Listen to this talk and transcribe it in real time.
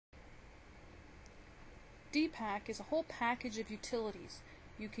D-dp is a whole package of utilities.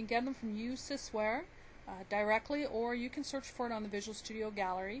 You can get them from uSysWare directly, or you can search for it on the Visual Studio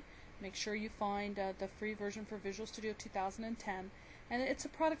Gallery. Make sure you find the free version for Visual Studio 2010, and it's a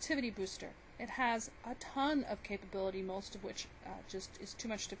productivity booster. It has a ton of capability, most of which just is too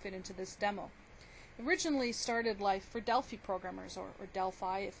much to fit into this demo. Originally started life for Delphi programmers, or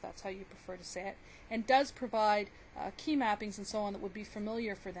Delphi if that's how you prefer to say it, and does provide key mappings and so on that would be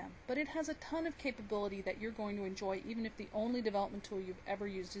familiar for them. But it has a ton of capability that you're going to enjoy even if the only development tool you've ever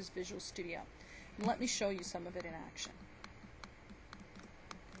used is Visual Studio. And let me show you some of it in action.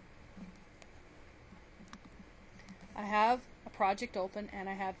 I have a project open and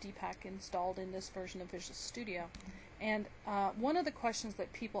I have D-dp installed in this version of Visual Studio. And one of the questions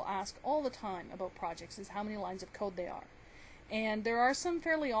that people ask all the time about projects is how many lines of code they are. And there are some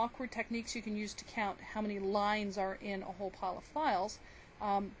fairly awkward techniques you can use to count how many lines are in a whole pile of files,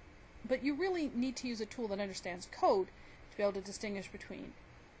 but you really need to use a tool that understands code to be able to distinguish between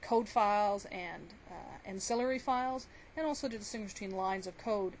code files and ancillary files, and also to distinguish between lines of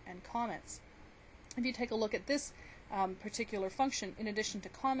code and comments. If you take a look at this particular function, in addition to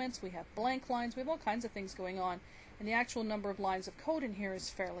comments, we have blank lines, we have all kinds of things going on, and the actual number of lines of code in here is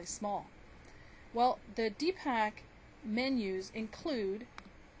fairly small. Well, the D-dp menus include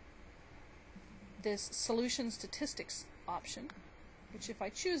this solution statistics option, which if I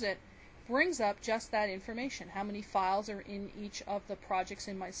choose it, brings up just that information. How many files are in each of the projects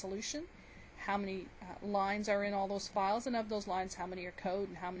in my solution, how many lines are in all those files, and of those lines how many are code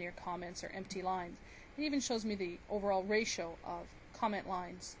and how many are comments or empty lines. It even shows me the overall ratio of comment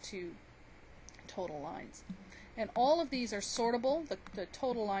lines to total lines. And all of these are sortable. The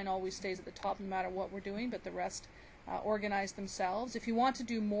total line always stays at the top no matter what we're doing, but the rest organize themselves. If you want to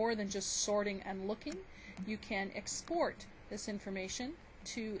do more than just sorting and looking, you can export this information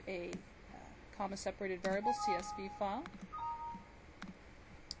to a comma-separated variable CSV file.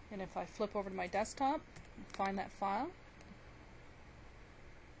 And if I flip over to my desktop and find that file,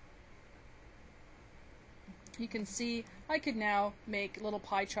 you can see I could now make little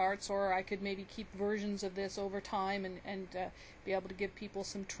pie charts, or I could maybe keep versions of this over time and be able to give people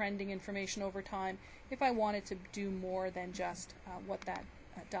some trending information over time if I wanted to do more than just what that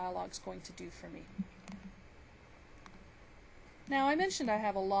dialogue is going to do for me. Now, I mentioned I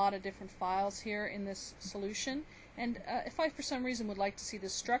have a lot of different files here in this solution, and if I for some reason would like to see the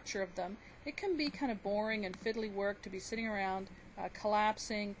structure of them, it can be kind of boring and fiddly work to be sitting around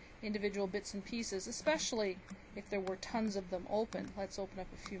collapsing individual bits and pieces, especially if there were tons of them open. Let's open up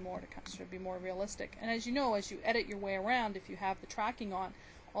a few more to kind of sort of be more realistic. And as you know, as you edit your way around, if you have the tracking on,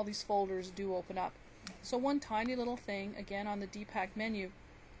 all these folders do open up. So one tiny little thing, again on the D-dp menu,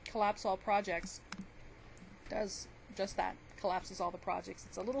 collapse all projects, does just that, collapses all the projects.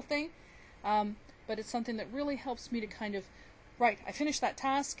 It's a little thing, but it's something that really helps me to kind of, right, I finished that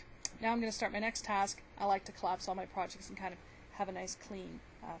task, now I'm going to start my next task. I like to collapse all my projects and kind of have a nice clean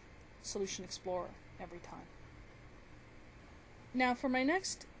Solution Explorer every time. Now for my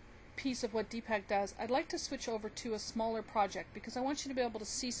next piece of what D-dp does, I'd like to switch over to a smaller project because I want you to be able to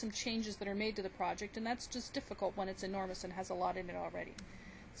see some changes that are made to the project, and that's just difficult when it's enormous and has a lot in it already.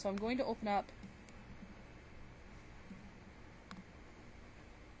 So I'm going to open up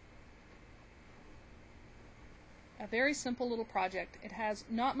a very simple little project. It has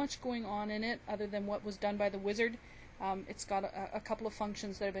not much going on in it other than what was done by the wizard. It's got a couple of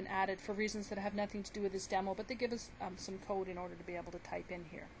functions that have been added for reasons that have nothing to do with this demo, but they give us some code in order to be able to type in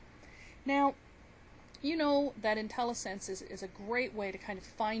here. Now, you know that IntelliSense is a great way to kind of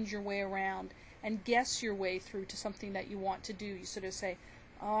find your way around and guess your way through to something that you want to do. You sort of say,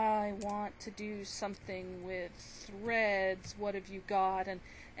 I want to do something with threads, what have you got?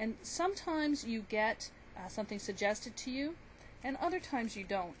 And sometimes you get something suggested to you, and other times you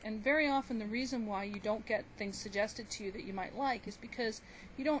don't. And very often the reason why you don't get things suggested to you that you might like is because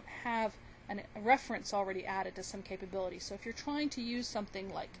you don't have a reference already added to some capability. So if you're trying to use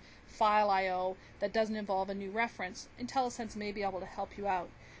something like file.io that doesn't involve a new reference, IntelliSense may be able to help you out.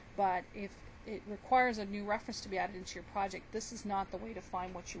 But if it requires a new reference to be added into your project, this is not the way to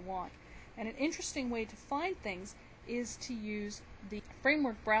find what you want. And an interesting way to find things is to use the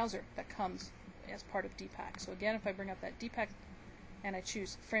framework browser that comes as part of D-dp. So again, if I bring up that D-dp and I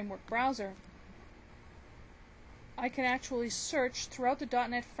choose Framework Browser, I can actually search throughout the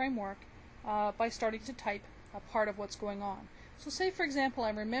 .NET framework by starting to type a part of what's going on. So say, for example, I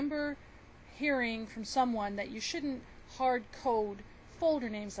remember hearing from someone that you shouldn't hard code folder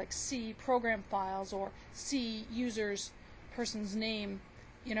names like C program files or C users person's name,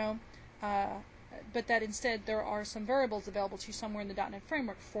 you know. but that instead there are some variables available to you somewhere in the .NET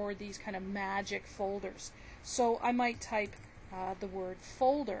framework for these kind of magic folders. So I might type the word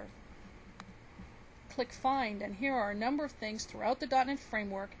folder, click find, and here are a number of things throughout the .NET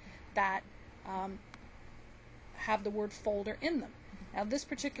framework that have the word folder in them. Now this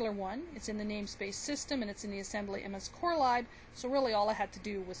particular one, it's in the namespace system and it's in the assembly MS Core Lib, so really all I had to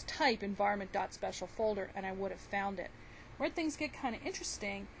do was type environment.specialfolder and I would have found it. Where things get kind of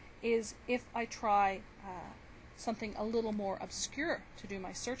interesting is if I try something a little more obscure to do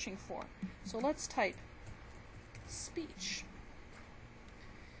my searching for. So let's type speech.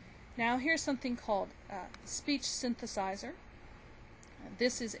 Now here's something called speech synthesizer.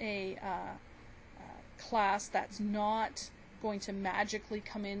 This is a class that's not going to magically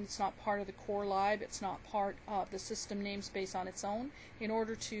come in. It's not part of the core lib. It's not part of the system namespace on its own. In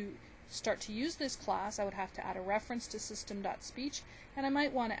order to start to use this class, I would have to add a reference to system.speech, and I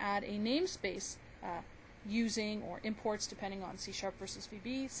might want to add a namespace using, or imports depending on C# versus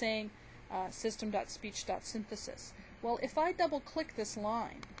VB, saying system.speech.synthesis. Well, if I double click this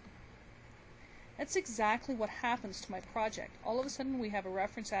line, that's exactly what happens to my project. All of a sudden we have a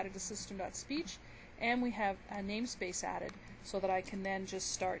reference added to system.speech and we have a namespace added so that I can then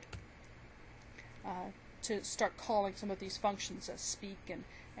just start calling some of these functions as speak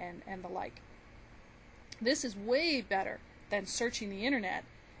and the like. This is way better than searching the internet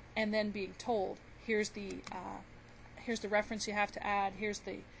and then being told here's the reference you have to add, here's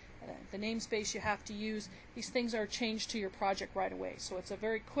the namespace you have to use. These things are changed to your project right away. So it's a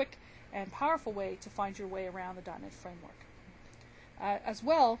very quick and powerful way to find your way around the .NET framework. As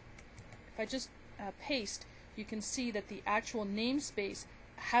well, if I just paste, you can see that the actual namespace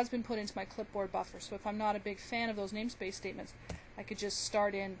has been put into my clipboard buffer. So if I'm not a big fan of those namespace statements, I could just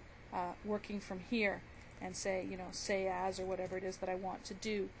start in working from here and say, say as, or whatever it is that I want to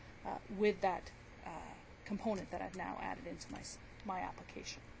do with that component that I've now added into my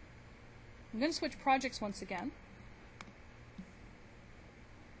application. I'm going to switch projects once again.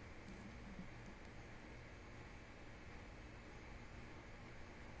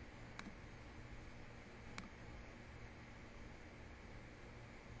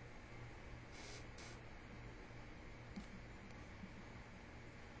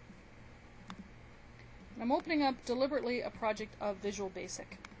 I'm opening up deliberately a project of Visual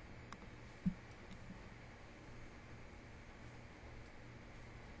Basic. I'm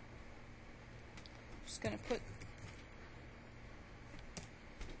just going to put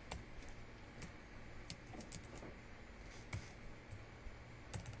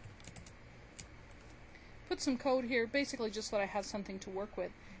some code here, basically just so that I have something to work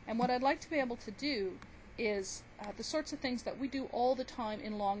with. And what I'd like to be able to do is the sorts of things that we do all the time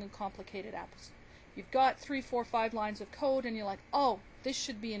in long and complicated apps. You've got 3, 4, 5 lines of code and you're like, oh, this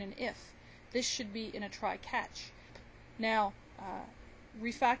should be in an if. This should be in a try-catch. Now,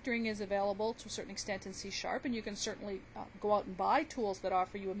 refactoring is available to a certain extent in C#, and you can certainly go out and buy tools that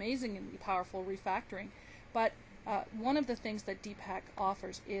offer you amazingly powerful refactoring. But one of the things that DPAC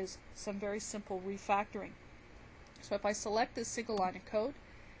offers is some very simple refactoring. So if I select this single line of code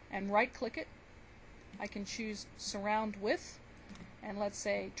and right-click it, I can choose Surround With, and let's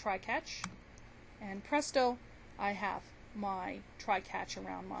say Try-Catch. And presto, I have my try-catch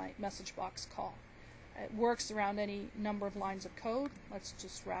around my message box call. It works around any number of lines of code. Let's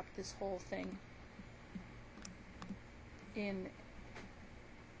just wrap this whole thing in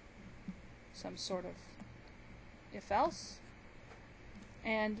some sort of if-else.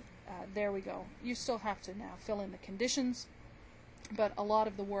 And there we go. You still have to now fill in the conditions, but a lot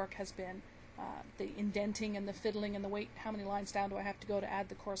of the work has been the indenting and the fiddling and the wait, how many lines down do I have to go to add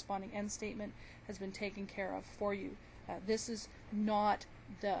the corresponding end statement, has been taken care of for you. This is not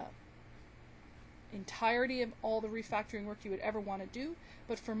the entirety of all the refactoring work you would ever want to do,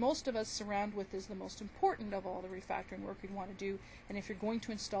 but for most of us, Surround With is the most important of all the refactoring work you'd want to do, and if you're going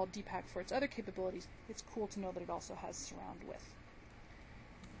to install DPAC for its other capabilities, it's cool to know that it also has Surround With.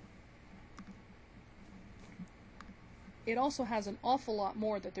 It also has an awful lot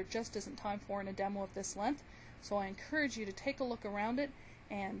more that there just isn't time for in a demo of this length, so I encourage you to take a look around it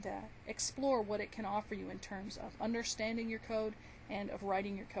and explore what it can offer you in terms of understanding your code and of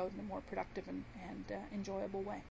writing your code in a more productive and enjoyable way.